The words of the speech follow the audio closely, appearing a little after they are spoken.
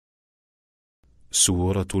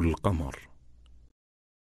سورة القمر.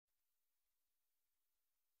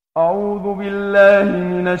 أعوذ بالله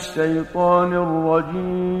من الشيطان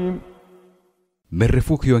الرجيم. Me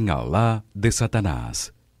refugio en Allah de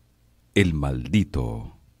Satanás, el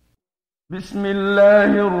maldito. بسم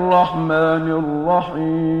الله الرحمن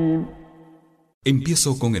الرحيم.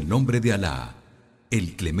 Empiezo con el nombre de Alá,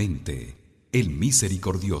 el Clemente, el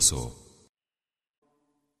Misericordioso.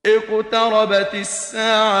 اقتربت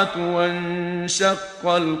الساعة وانشق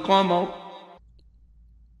القمر.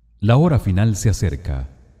 La hora final se acerca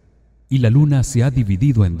y la luna se ha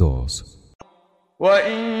dividido en dos.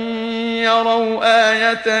 وإن يروا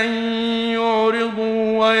آية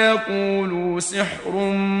يعرضوا ويقولوا سحر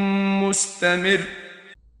مستمر.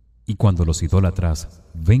 Y cuando los idólatras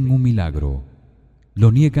ven un milagro,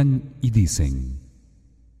 lo niegan y dicen: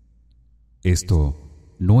 esto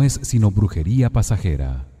no es sino brujería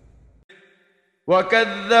pasajera.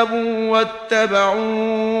 وكذبوا واتبعوا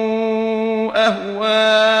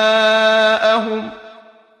أهواءهم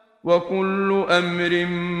وكل أمر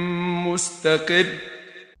مستقر.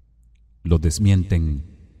 Lo desmienten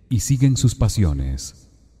y siguen sus pasiones.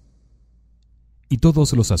 Y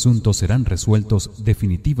todos los asuntos serán resueltos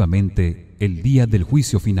definitivamente el día del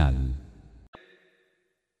juicio final.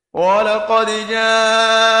 ولقد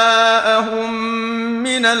جاءهم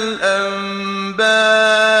من الأنباء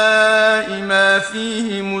ما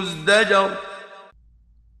فيه مزدجر.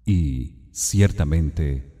 Y ciertamente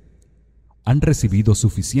han recibido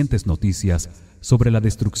suficientes noticias sobre la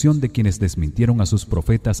destrucción de quienes desmintieron a sus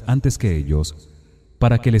profetas antes que ellos,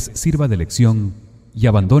 para que les sirva de lección y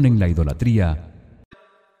abandonen la idolatría.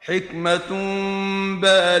 حكمة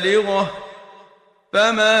بالغة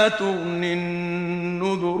فما تغني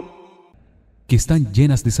النذر. Que están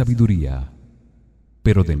llenas de sabiduría,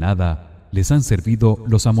 pero de nada les han servido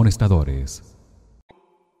los amonestadores.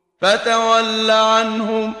 فتول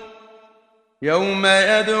عنهم يوم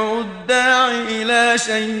يدعو الداعي إلى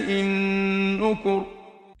شيء نكر.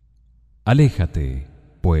 Aléjate,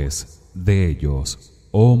 pues, de ellos,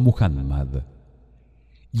 oh Muhammad,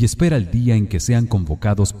 y espera el día en que sean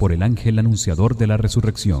convocados por el ángel anunciador de la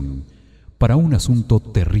resurrección para un asunto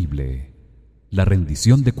terrible, la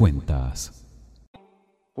rendición de cuentas.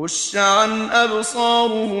 خش عن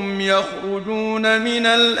أبصارهم يخرجون من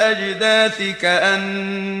الأجداث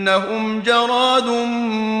كأنهم جراد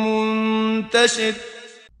منتشر.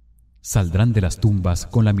 Saldrán de las tumbas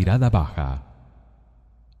con la mirada baja,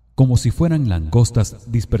 como si fueran langostas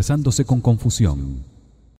dispersándose con confusión.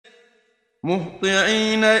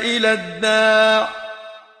 مهطعين إلى الداع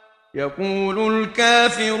يقول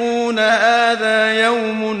الكافرون هذا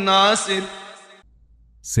يوم عسر.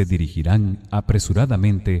 Se dirigirán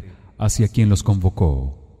apresuradamente hacia quien los convocó.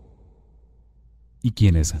 Y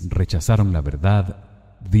quienes rechazaron la verdad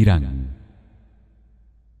dirán: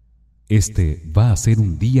 este va a ser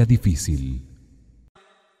un día difícil.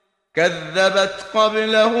 كذبت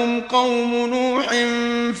قبلهم قوم نوح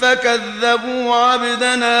فكذبوا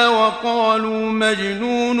عبدنا وقالوا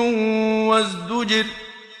مجنون وازدجر.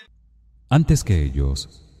 Antes que ellos,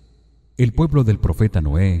 el pueblo del profeta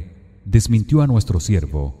Noé desmintió a nuestro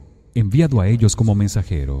siervo, enviado a ellos como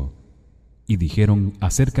mensajero, y dijeron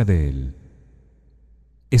acerca de él: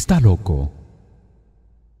 está loco,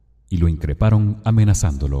 y lo increparon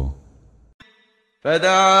amenazándolo.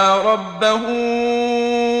 فدعا ربه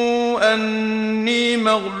أني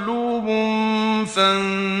مغلوب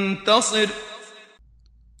فانتصر.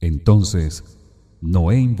 Entonces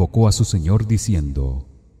Noé invocó a su Señor diciendo: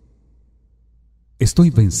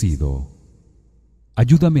 estoy vencido,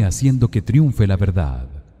 ayúdame haciendo que triunfe la verdad.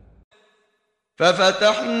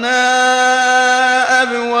 ففتحنا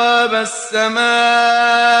أبواب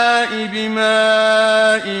السماء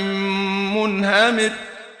بماء منهمر.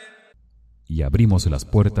 Y abrimos las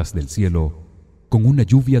puertas del cielo con una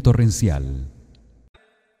lluvia torrencial.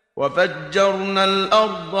 وفجرنا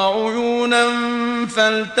الأرض عيونا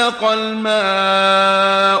فالتقى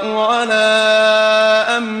الماء على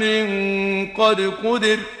أمر قد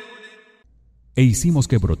قدر. E hicimos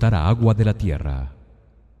que brotara agua de la tierra.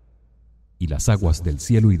 Y las aguas del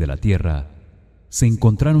cielo y de la tierra se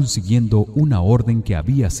encontraron siguiendo una orden que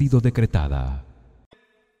había sido decretada.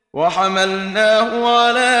 وحملناه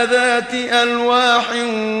على ذات ألواح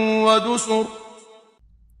ودسر.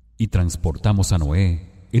 Y transportamos a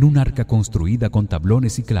Noé en un arca construida con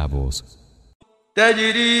tablones y clavos.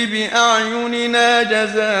 تجري بأعيننا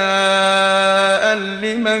جزاء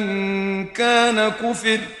لمن كان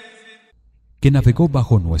كفر. Que navegó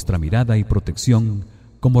bajo nuestra mirada y protección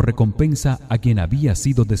como recompensa a quien había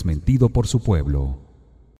sido desmentido por su pueblo.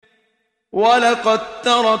 وَلَقَدْ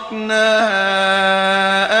تَرَكْنَاهَا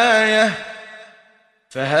آيَةً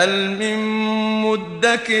فهل من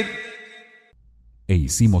مدكر E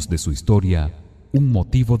hicimos de su historia un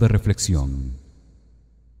motivo de reflexión.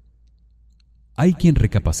 ¿Hay quien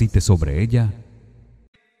recapacite sobre ella?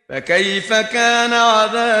 فكيف كان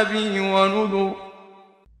عذابي ونذر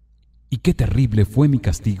Y qué terrible fue mi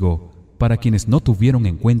castigo para quienes no tuvieron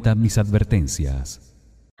en cuenta mis advertencias.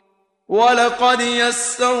 ولقد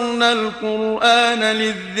يسرنا القرآن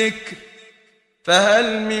للذكر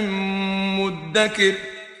فهل من مدكر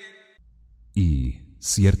Y,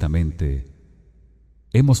 ciertamente,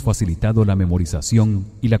 hemos facilitado la memorización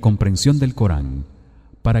y la comprensión del Corán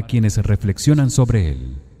para quienes reflexionan sobre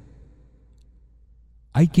él.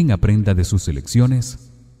 ¿Hay quien aprenda de sus lecciones?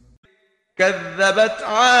 كذبت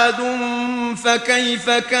عاد فكيف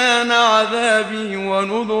كان عذابي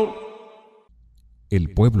ونذر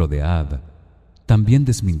El pueblo de Ad también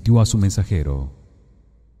desmintió a su mensajero.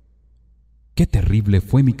 Qué terrible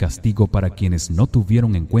fue mi castigo para quienes no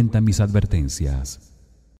tuvieron en cuenta mis advertencias.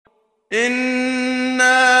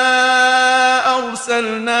 إنا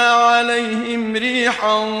أرسلنا عليهم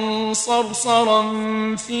ريحا صرصرا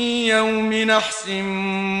في يوم نحس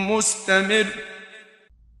مستمر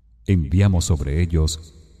Enviamos sobre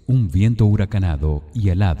ellos un viento huracanado y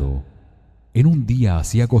helado en un día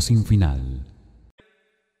aciago sin final.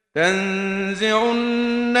 تنزع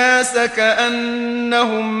الناس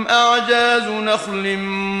كأنهم أعجاز نخل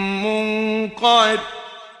منقعر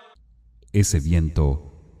Ese viento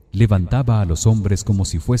levantaba a los hombres como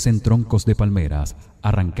si fuesen troncos de palmeras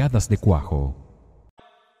arrancadas de cuajo.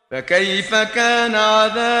 فكيف كان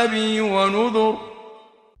عذابي ونذر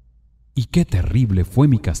Y qué terrible fue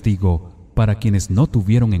mi castigo para quienes no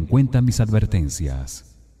tuvieron en cuenta mis advertencias.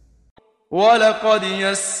 ولقد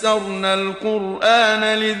يسرنا القرآن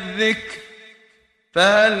للذكر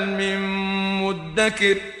فهل من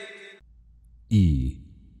مدكر Y,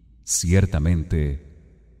 ciertamente,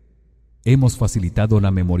 hemos facilitado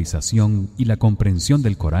la memorización y la comprensión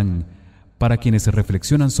del Corán para quienes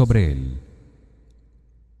reflexionan sobre él.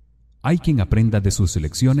 ¿Hay quien aprenda de sus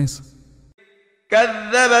lecciones?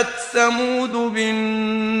 كذبت ثمود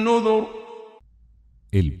بالنذر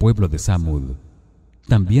El pueblo de Samud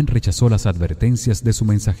también rechazó las advertencias de su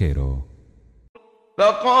mensajero.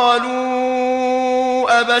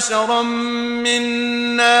 فقالوا أبشرا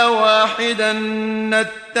منا واحدا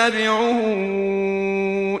نتبعه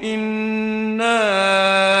إنا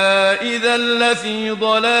إذا لفي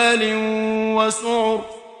ضلال وسعر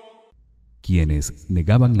Quienes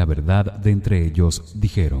negaban la verdad de entre ellos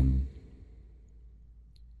dijeron: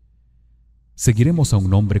 ¿Seguiremos a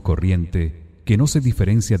un hombre corriente que no se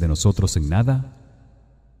diferencia de nosotros en nada?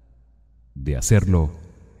 De hacerlo,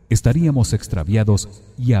 estaríamos extraviados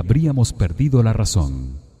y habríamos perdido la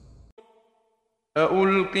razón.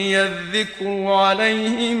 ألقي الذكر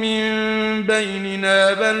عليه من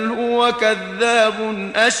بيننا بل هو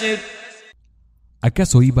كذاب أشر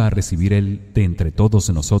 ¿Acaso iba a recibir él de entre todos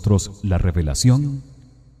nosotros la revelación?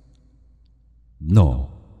 No,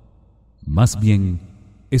 más bien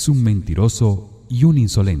es un mentiroso y un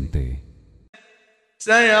insolente.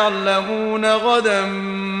 سيعلمون غدا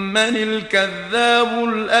من الكذاب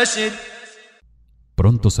الأشر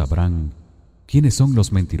Pronto sabrán quiénes son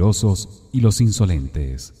los mentirosos y los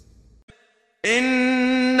insolentes.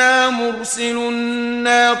 إنا مرسل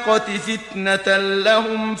الناقة فتنة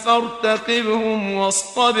لهم فارتقبهم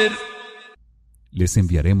واصطبر Les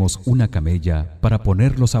enviaremos una camella para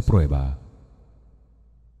ponerlos a prueba.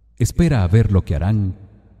 Espera a ver lo que harán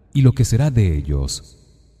y lo que será de ellos,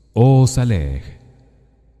 oh Saleh,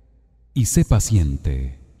 y sé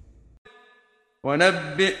paciente.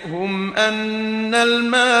 ونبئهم أن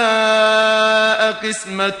الماء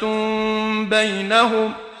قسمة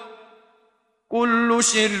بينهم كل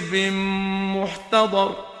شرب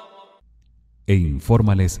محتضر E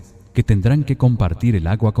infórmales que tendrán que compartir el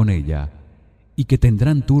agua con ella y que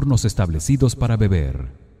tendrán turnos establecidos para beber.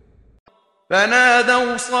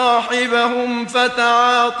 فنادوا صاحبهم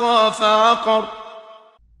فتعاطى فعقر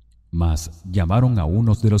Mas llamaron a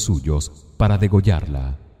unos de los suyos para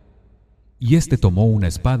degollarla, y éste tomó una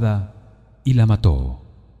espada y la mató.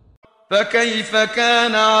 فكيف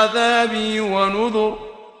كان عذابي ونذر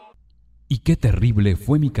Y qué terrible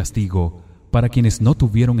fue mi castigo para quienes no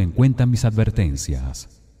tuvieron en cuenta mis advertencias.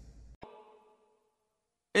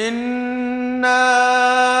 إنا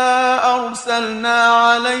أرسلنا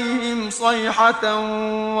عليهم صيحة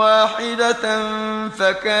واحدة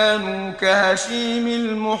فكانوا كهشيم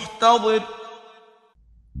المحتضر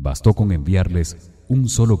Bastó con enviarles un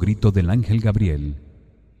solo grito del ángel Gabriel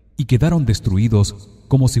y quedaron destruidos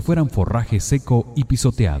como si fueran forraje seco y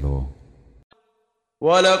pisoteado.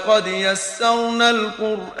 ولقد يسرنا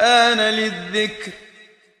القرآن للذكر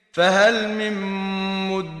فهل من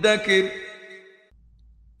مدكر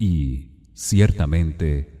Y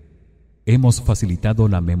ciertamente hemos facilitado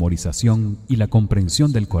la memorización y la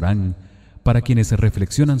comprensión del Corán para quienes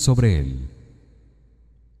reflexionan sobre él.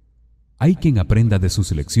 ¿Hay quien aprenda de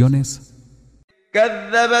sus lecciones?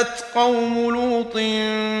 كذبت قوم لوط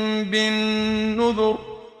بالنذر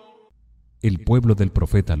El pueblo del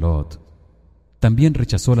profeta Lot también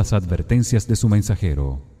rechazó las advertencias de su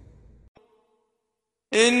mensajero.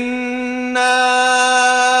 إنا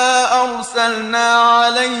أرسلنا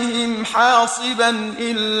عليهم حاصبا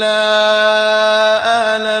إلا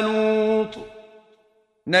آل لوط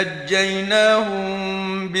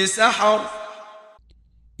نجيناهم بسحر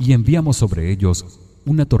Y enviamos sobre ellos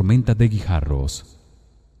una tormenta de guijarros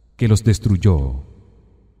que los destruyó,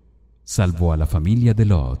 salvo a la familia de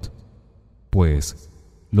Lot, pues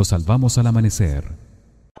los salvamos al amanecer.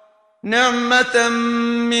 نعمة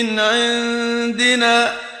من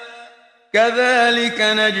عندنا كذلك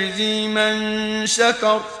نجزي من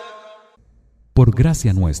شكر Por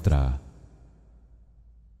gracia nuestra.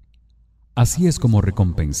 Así es como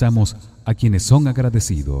recompensamos a quienes son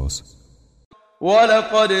agradecidos.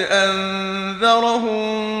 ولقد أنذرهم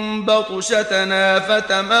بطشتنا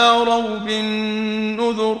فتماروا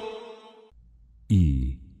بالنذر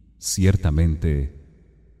Y ciertamente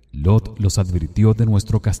Lot los advirtió de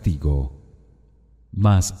nuestro castigo,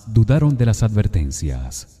 mas dudaron de las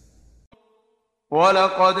advertencias.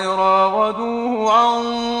 ولقد راودوه عن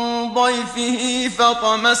ضيفه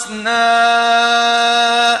فطمسنا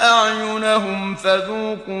أعينهم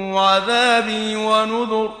فذوقوا عذابي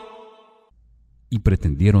ونذر Y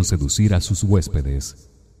pretendieron seducir a sus huéspedes,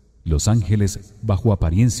 los ángeles bajo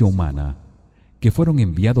apariencia humana, que fueron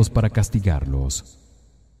enviados para castigarlos.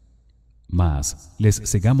 Mas les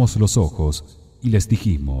cegamos los ojos y les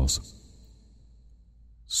dijimos: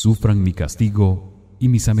 sufran mi castigo y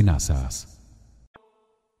mis amenazas.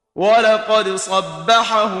 ولقد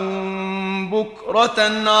صبحهم بكرة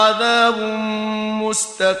عذاب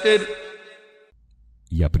مستقر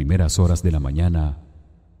Y a primeras horas de la mañana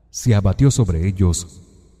se abatió sobre ellos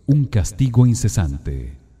un castigo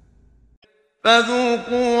incesante.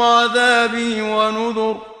 فذوقوا عذابي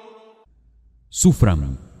ونذر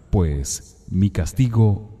Sufran, pues, mi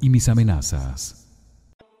castigo y mis amenazas.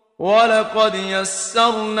 ولقد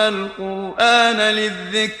يسرنا القرآن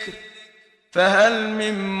للذكر فهل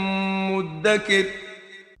من مدكر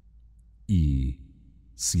Y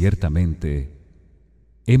ciertamente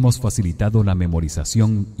hemos facilitado la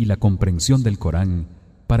memorización y la comprensión del Corán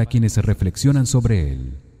para quienes reflexionan sobre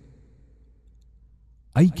él.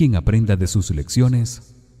 ¿Hay quien aprenda de sus lecciones?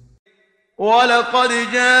 ولقد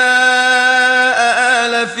جاء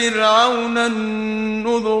آل فرعون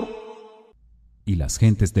النذر Y las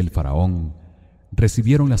gentes del faraón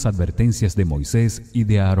recibieron las advertencias de Moisés y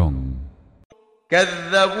de Aarón.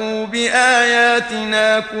 كذبوا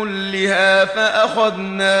بآياتنا كلها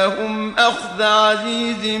فأخذناهم أخذ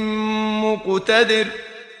عزيز مقتدر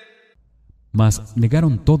Mas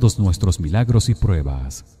negaron todos nuestros milagros y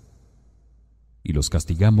pruebas, y los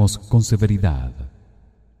castigamos con severidad,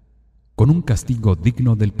 con un castigo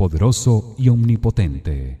digno del poderoso y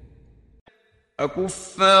omnipotente.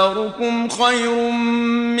 أكفاركم خير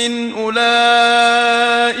من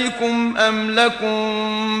أولئكم أم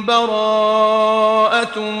لكم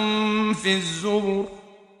براءة في الزبر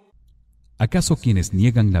 ¿Acaso quienes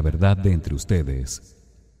niegan la verdad de entre ustedes,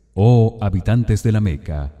 oh habitantes de la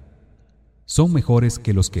Meca, son mejores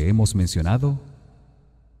que los que hemos mencionado?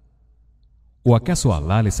 ¿O acaso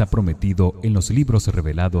Alá les ha prometido en los libros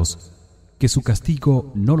revelados que su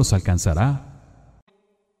castigo no los alcanzará?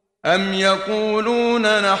 أم يقولون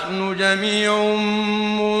نحن جميع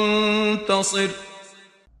منتصر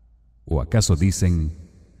 ¿O acaso dicen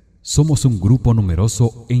somos un grupo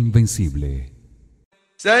numeroso e invencible?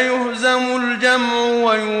 سيهزم الجمع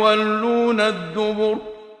ويولون الدبر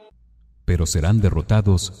Pero serán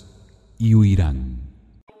derrotados y huirán.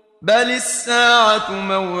 بل الساعة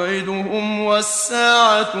موعدهم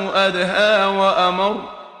والساعة أدهى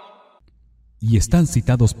وأمر Y están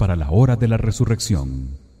citados para la hora de la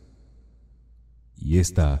resurrección. Y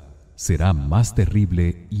esta será más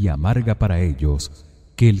terrible y amarga para ellos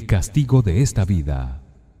que el castigo de esta vida.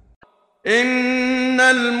 إن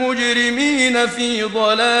المجرمين في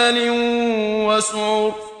ضلال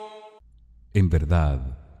وسعر En verdad,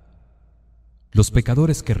 los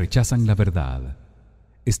pecadores que rechazan la verdad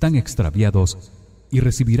están extraviados y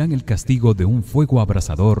recibirán el castigo de un fuego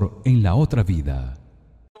abrasador en la otra vida.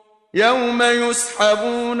 يوم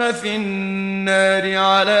يسحبون في النار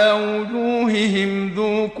على وجوههم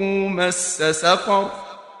ذوقوا مس سقر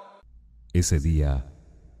Ese día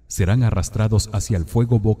serán arrastrados hacia el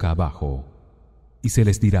fuego boca abajo y se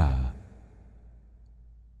les dirá: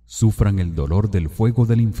 sufran el dolor del fuego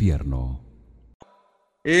del infierno.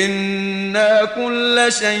 إنا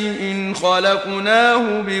كل شيء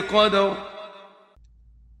خلقناه بقدر.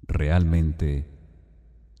 Realmente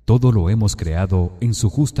todo lo hemos creado en su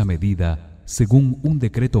justa medida según un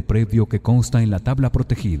decreto previo que consta en la tabla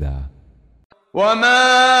protegida. وما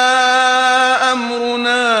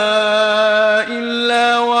أمرنا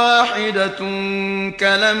إلا واحدة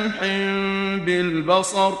كلمح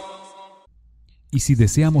بالبصر. Y si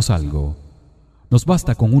deseamos algo, nos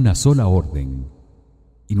basta con una sola orden,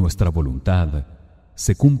 y nuestra voluntad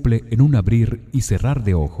se cumple en un abrir y cerrar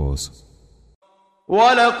de ojos.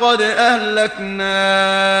 ولقد أهلكنا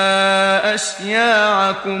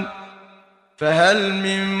أشياعكم فهل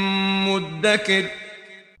من مدكر.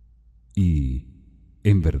 Y,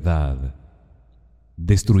 en verdad,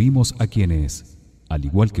 destruimos a quienes, al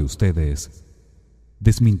igual que ustedes,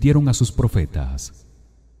 desmintieron a sus profetas.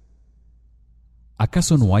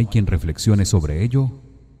 ¿Acaso no hay quien reflexione sobre ello?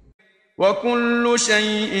 وكل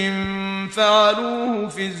شيء فعلوه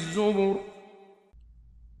في الزبر.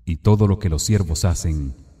 Y todo lo que los siervos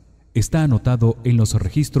hacen está anotado en los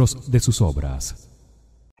registros de sus obras.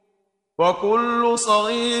 وكل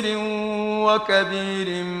صغير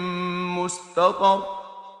وكبير مستطر.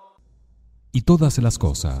 Y todas las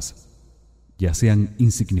cosas, ya sean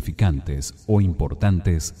insignificantes o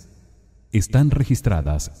importantes, están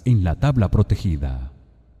registradas en la tabla protegida.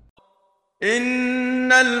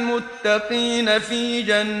 إن المتقين في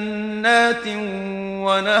جنات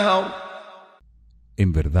ونهر.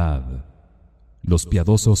 En verdad, los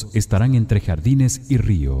piadosos estarán entre jardines y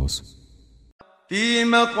ríos, في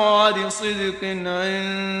مقعد صدق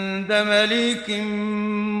عند مليك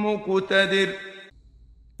مقتدر.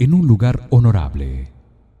 en un lugar honorable,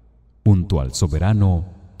 junto al soberano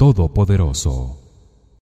todopoderoso.